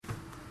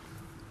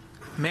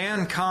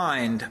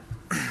Mankind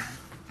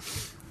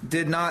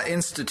did not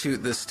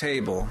institute this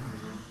table.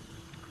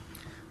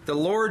 The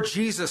Lord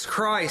Jesus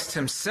Christ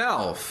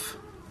himself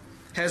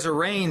has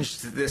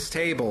arranged this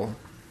table.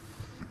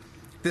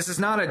 This is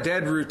not a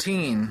dead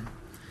routine.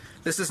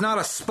 This is not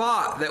a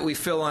spot that we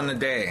fill in a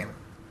day.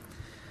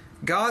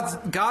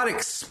 God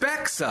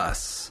expects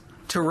us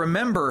to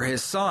remember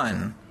his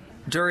Son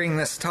during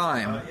this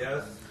time.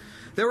 Yes.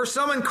 There were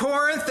some in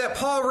Corinth that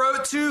Paul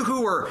wrote to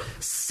who were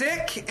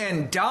sick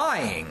and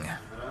dying.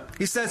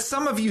 He said,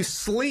 some of you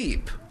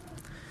sleep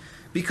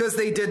because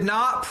they did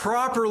not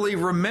properly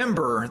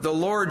remember the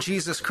Lord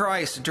Jesus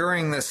Christ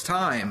during this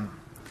time.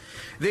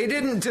 They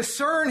didn't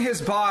discern his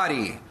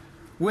body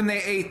when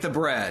they ate the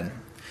bread.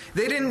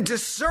 They didn't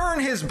discern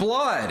his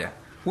blood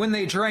when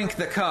they drank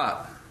the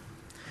cup.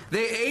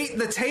 They ate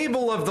the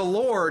table of the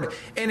Lord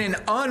in an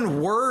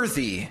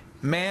unworthy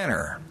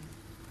manner.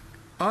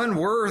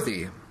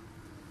 Unworthy.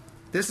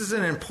 This is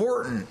an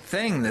important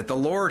thing that the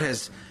Lord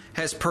has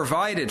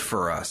provided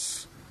for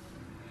us.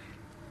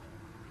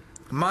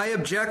 My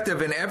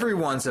objective and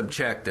everyone's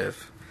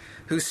objective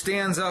who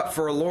stands up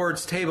for a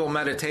Lord's table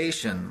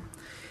meditation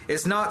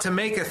is not to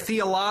make a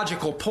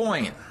theological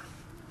point.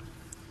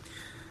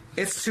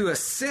 It's to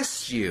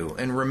assist you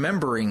in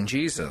remembering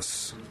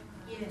Jesus.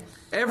 Yes.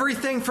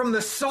 Everything from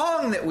the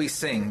song that we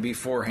sing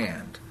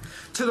beforehand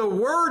to the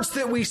words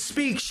that we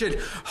speak should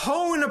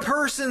hone a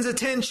person's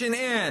attention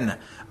in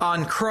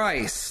on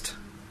Christ.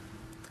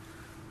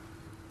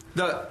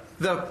 The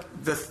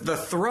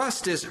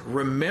thrust is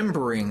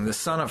remembering the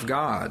Son of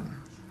God.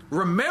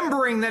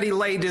 Remembering that he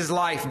laid his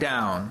life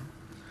down.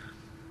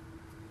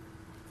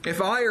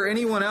 If I or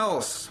anyone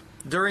else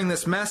during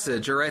this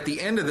message or at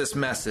the end of this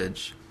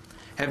message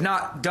have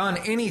not done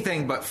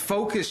anything but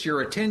focus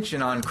your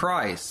attention on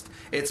Christ,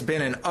 it's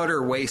been an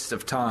utter waste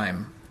of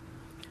time.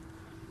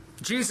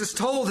 Jesus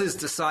told his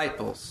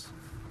disciples,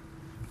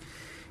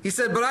 he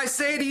said, "But I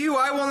say to you,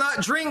 I will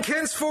not drink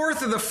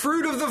henceforth of the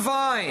fruit of the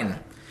vine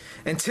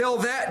until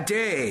that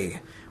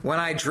day when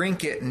I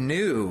drink it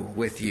new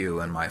with you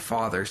in my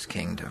Father's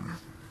kingdom."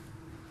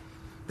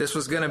 This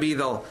was going to be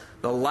the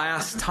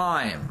last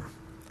time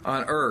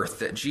on earth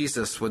that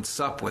Jesus would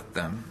sup with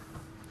them.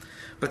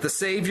 But the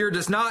Savior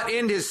does not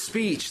end his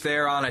speech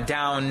there on a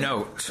down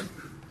note.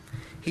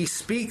 He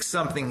speaks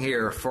something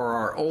here for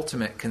our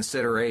ultimate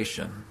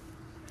consideration.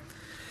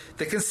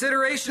 The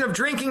consideration of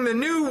drinking the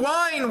new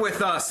wine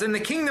with us in the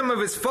kingdom of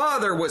his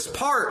Father was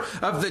part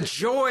of the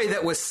joy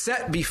that was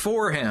set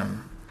before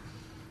him.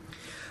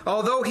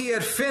 Although he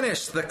had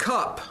finished the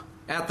cup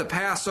at the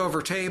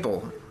Passover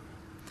table,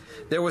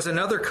 there was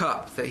another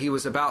cup that he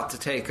was about to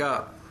take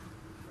up.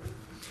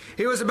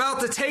 He was about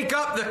to take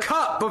up the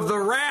cup of the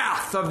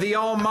wrath of the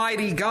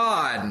Almighty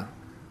God.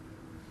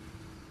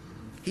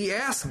 He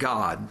asked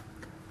God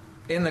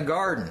in the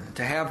garden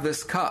to have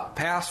this cup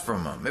passed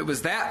from him. It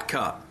was that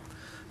cup,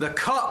 the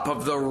cup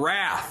of the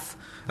wrath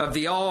of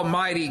the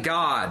Almighty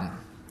God.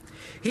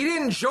 He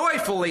didn't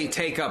joyfully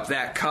take up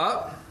that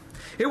cup.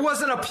 It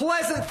wasn't a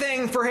pleasant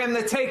thing for him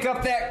to take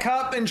up that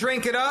cup and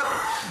drink it up.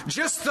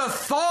 Just the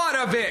thought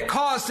of it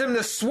caused him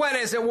to sweat,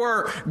 as it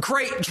were,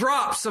 great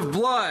drops of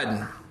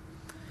blood.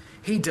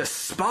 He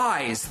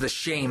despised the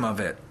shame of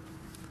it.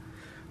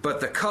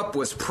 But the cup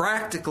was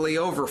practically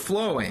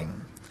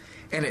overflowing,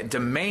 and it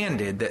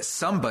demanded that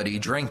somebody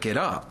drink it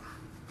up.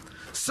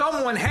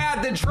 Someone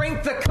had to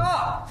drink the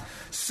cup.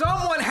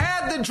 Someone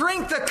had to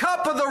drink the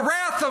cup of the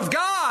wrath of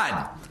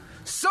God.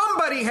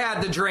 Somebody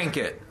had to drink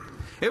it.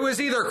 It was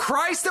either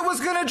Christ that was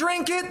going to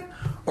drink it,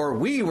 or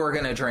we were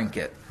going to drink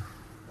it.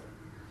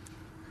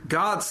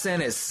 God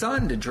sent his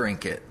Son to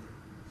drink it.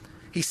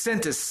 He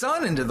sent his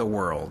Son into the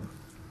world.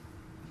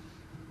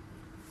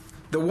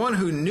 The one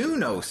who knew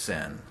no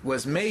sin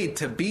was made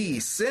to be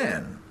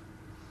sin.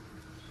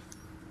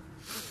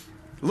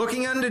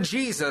 Looking unto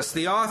Jesus,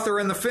 the author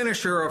and the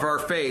finisher of our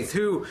faith,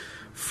 who,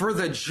 for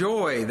the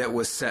joy that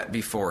was set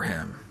before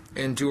him,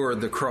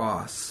 endured the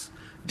cross,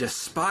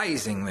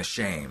 despising the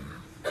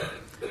shame,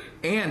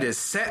 and is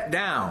set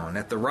down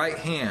at the right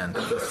hand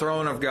of the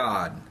throne of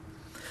God.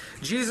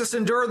 Jesus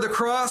endured the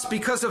cross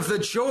because of the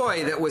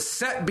joy that was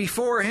set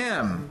before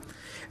him.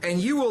 And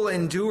you will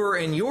endure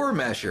in your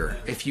measure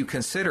if you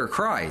consider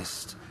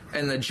Christ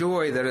and the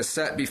joy that is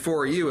set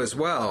before you as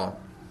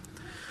well.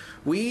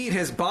 We eat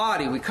his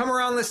body. We come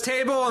around this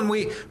table and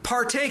we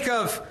partake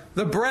of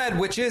the bread,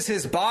 which is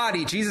his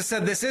body. Jesus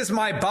said, "This is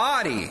my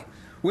body,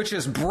 which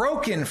is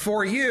broken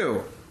for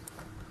you."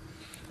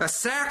 A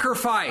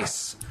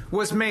sacrifice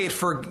was made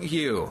for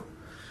you.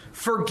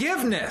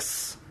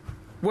 Forgiveness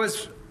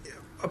was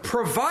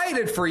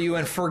provided for you,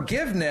 and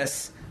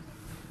forgiveness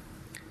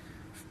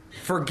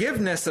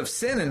of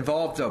sin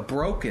involved a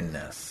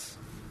brokenness.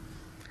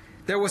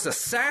 There was a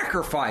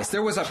sacrifice.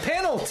 There was a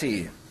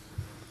penalty.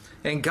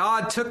 And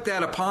God took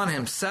that upon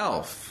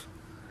himself.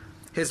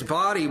 His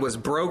body was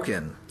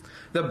broken.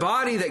 The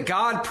body that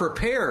God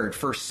prepared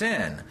for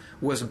sin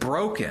was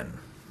broken.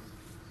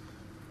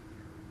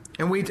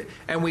 And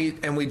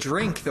we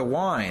drink the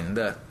wine,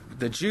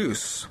 the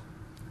juice.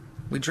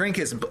 We drink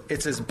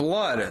it's his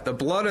blood, the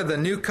blood of the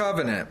new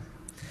covenant.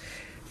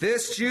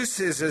 This juice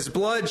is his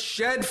blood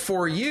shed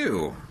for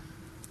you.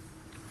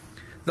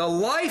 The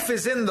life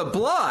is in the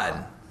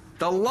blood.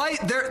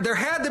 There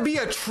had to be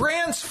a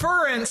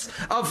transference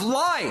of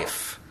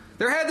life.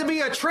 There had to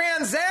be a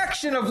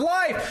transaction of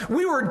life.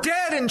 We were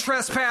dead in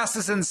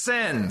trespasses and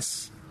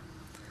sins.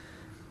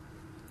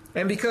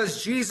 And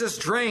because Jesus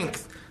drank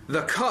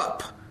the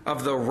cup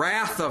of the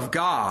wrath of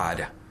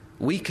God,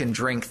 we can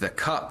drink the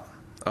cup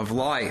of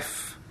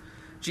life.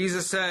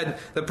 Jesus said,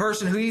 the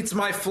person who eats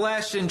my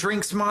flesh and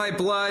drinks my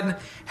blood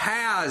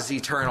has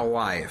eternal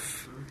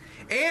life.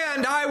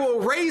 And I will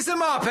raise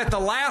him up at the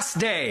last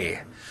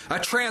day. A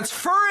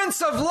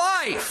transference of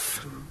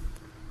life.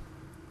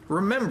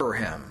 Remember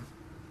him.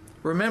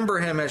 Remember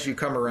him as you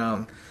come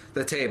around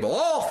the table.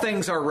 All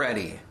things are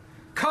ready.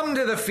 Come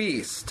to the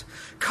feast.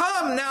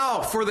 Come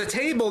now, for the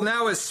table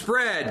now is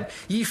spread.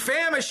 Ye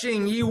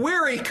famishing, ye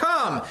weary,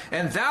 come,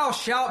 and thou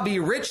shalt be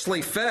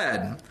richly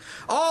fed.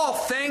 All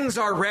things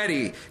are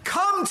ready.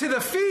 Come to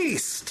the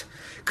feast.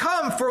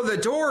 Come, for the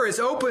door is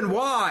open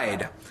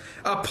wide.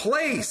 A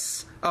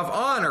place of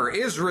honor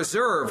is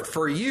reserved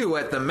for you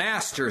at the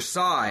Master's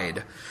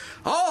side.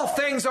 All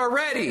things are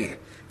ready.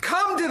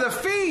 Come to the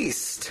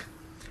feast.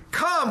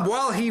 Come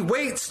while he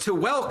waits to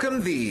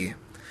welcome thee.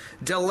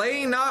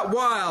 Delay not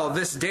while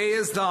this day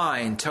is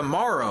thine,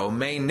 tomorrow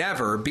may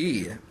never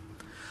be.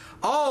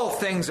 All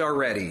things are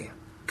ready.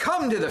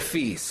 Come to the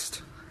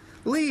feast.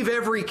 Leave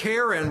every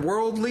care and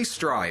worldly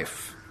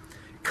strife.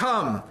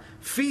 Come,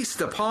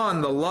 feast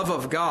upon the love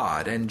of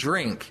God and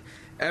drink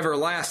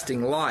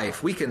everlasting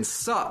life. We can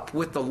sup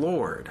with the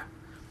Lord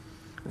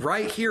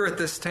right here at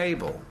this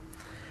table.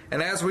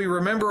 And as we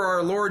remember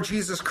our Lord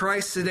Jesus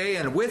Christ today,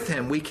 and with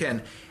him we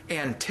can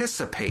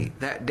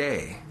anticipate that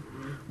day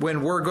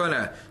when we're going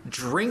to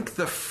drink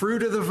the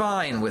fruit of the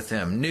vine with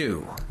him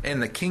new in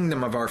the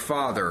kingdom of our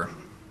Father.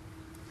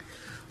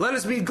 Let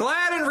us be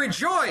glad and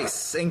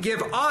rejoice and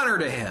give honor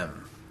to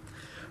him.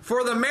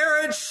 For the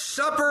marriage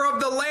supper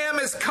of the Lamb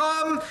is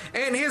come,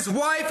 and his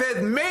wife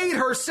hath made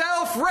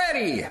herself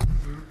ready.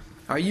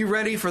 Are you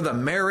ready for the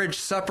marriage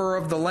supper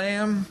of the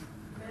Lamb?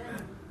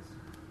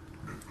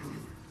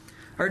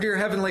 Our dear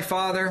Heavenly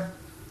Father,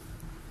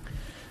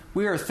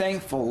 we are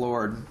thankful,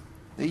 Lord,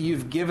 that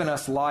you've given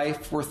us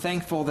life. We're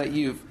thankful that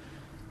you've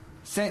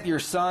sent your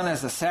Son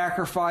as a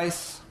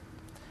sacrifice.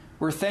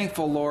 We're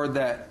thankful, Lord,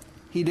 that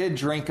he did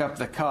drink up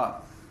the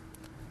cup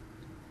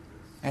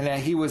and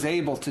that he was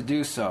able to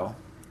do so.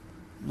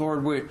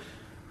 Lord,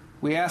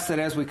 we ask that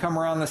as we come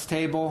around this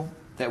table,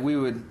 that we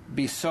would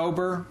be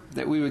sober,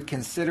 that we would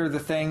consider the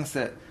things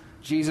that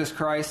Jesus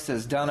Christ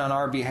has done on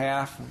our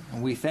behalf,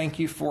 and we thank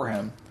you for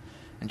him.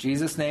 In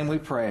Jesus' name we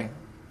pray,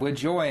 with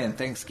joy and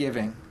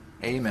thanksgiving.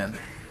 Amen.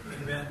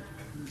 Amen.